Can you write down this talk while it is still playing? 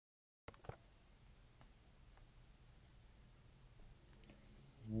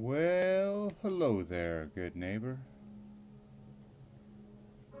Hello there, good neighbor.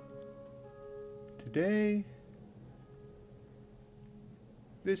 Today,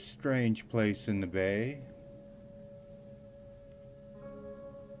 this strange place in the bay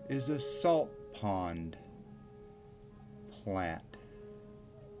is a salt pond plant.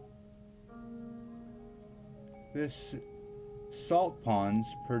 This salt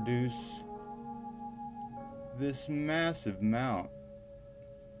ponds produce this massive amount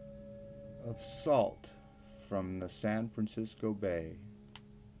of salt from the San Francisco Bay.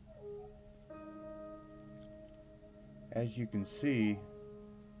 As you can see,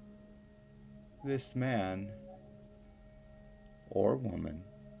 this man or woman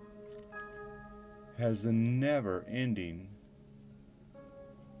has a never-ending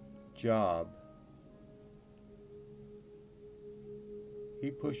job.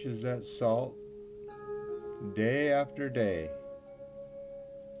 He pushes that salt day after day,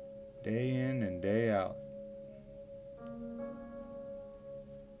 day in and day out.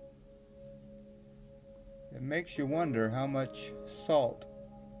 It makes you wonder, how much salt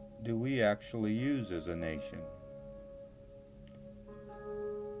do we actually use as a nation?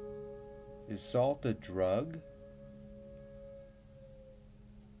 Is salt a drug?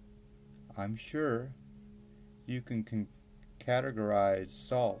 I'm sure you can categorize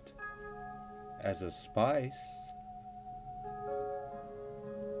salt as a spice,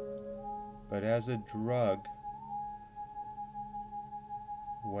 but as a drug,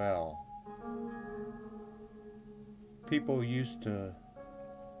 well, people used to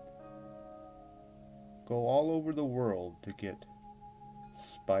go all over the world to get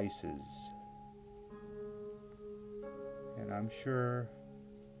spices, and I'm sure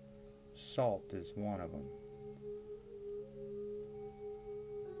salt is one of them.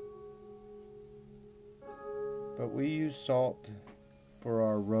 But we use salt for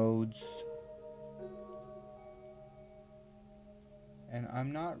our roads, and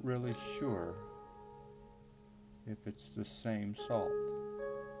I'm not really sure if it's the same salt.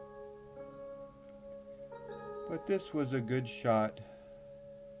 But this was a good shot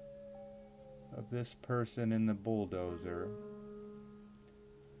of this person in the bulldozer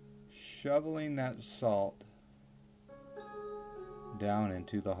shoveling that salt down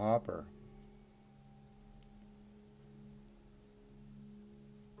into the hopper.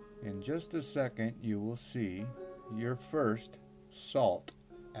 In just a second, you will see your first salt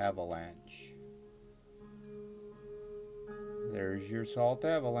avalanche. There's your salt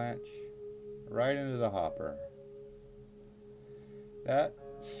avalanche right into the hopper. That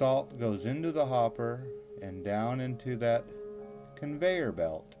salt goes into the hopper and down into that conveyor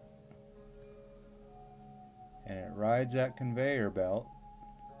belt. And it rides that conveyor belt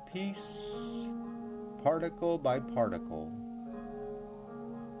particle by particle,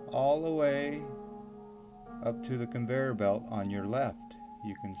 all the way up to the conveyor belt on your left.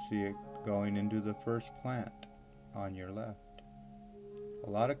 You can see it going into the first plant on your left. A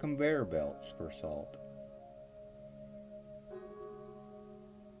lot of conveyor belts for salt.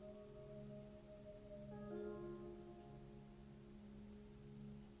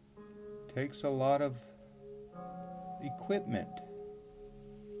 Takes a lot of equipment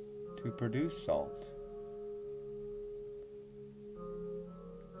to produce salt.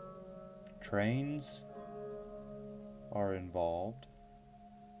 Trains are involved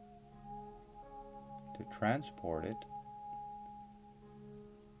to transport it.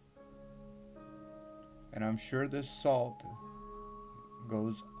 And I'm sure this salt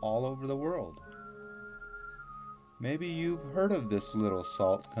goes all over the world. Maybe you've heard of this little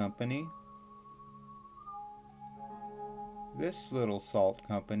salt company. This little salt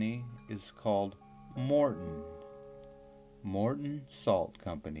company is called Morton Salt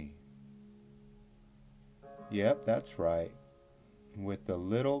Company. Yep, that's right. With the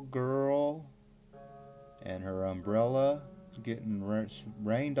little girl and her umbrella getting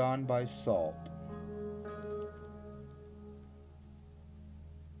rained on by salt.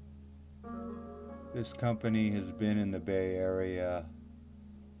 This company has been in the Bay Area,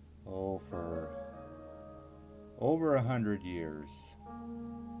 for over 100 years.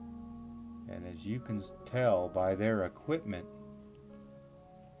 And as you can tell by their equipment,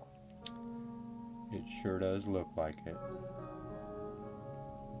 it sure does look like it.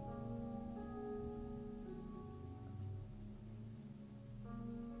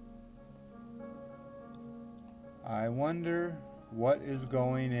 I wonder what is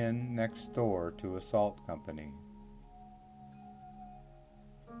going in next door to a salt company.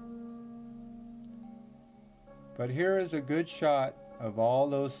 But here is a good shot of all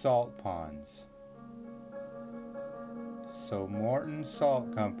those salt ponds. So Morton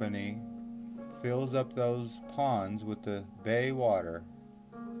Salt Company fills up those ponds with the bay water,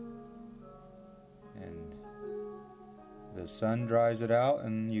 and the sun dries it out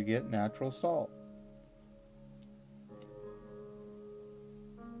and you get natural salt.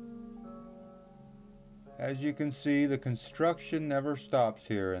 As you can see, the construction never stops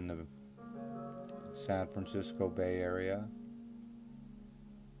here in the San Francisco Bay Area.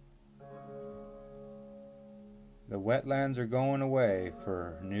 The wetlands are going away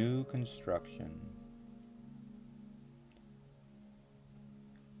for new construction.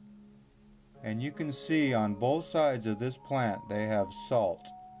 And you can see on both sides of this plant they have salt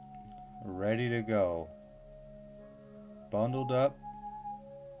ready to go, bundled up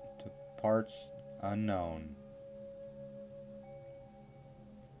to parts unknown.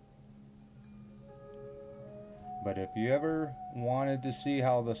 But if you ever wanted to see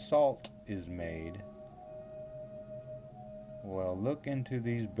how the salt is made, well, look into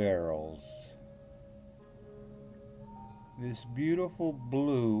these barrels. This beautiful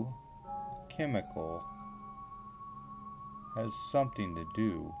blue chemical has something to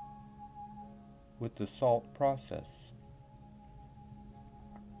do with the salt process.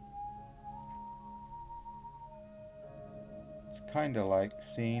 It's kind of like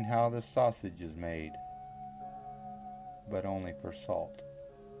seeing how the sausage is made, but only for salt.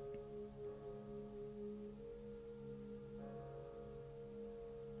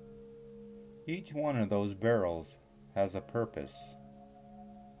 Each one of those barrels has a purpose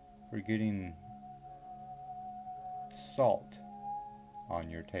for getting salt on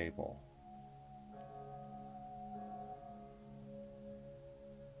your table.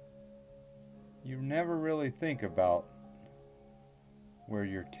 You never really think about where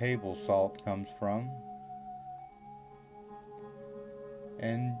your table salt comes from,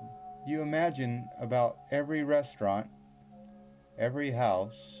 and you imagine about every restaurant, every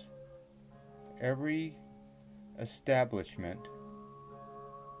house, every establishment,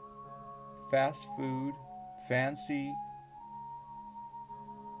 fast food, fancy,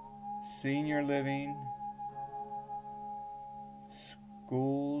 senior living,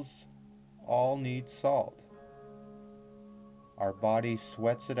 schools, all need salt. Our body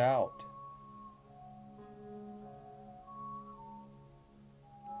sweats it out.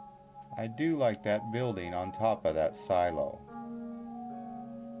 I do like that building on top of that silo.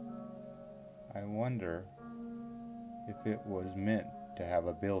 I wonder if it was meant to have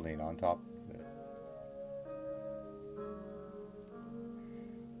a building on top of it.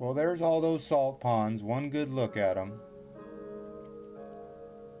 Well, there's all those salt ponds. One good look at them.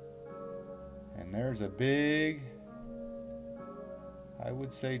 And there's a big, I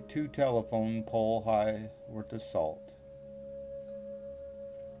would say 2 telephone pole high worth of salt.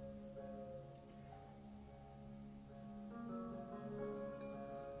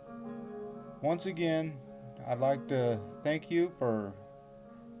 Once again, I'd like to thank you for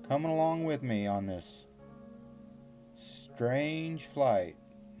coming along with me on this strange flight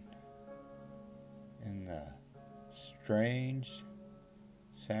in the strange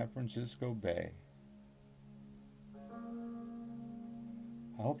San Francisco Bay.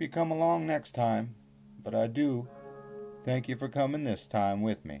 I hope you come along next time, but I do thank you for coming this time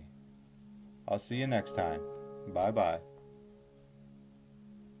with me. I'll see you next time. Bye-bye.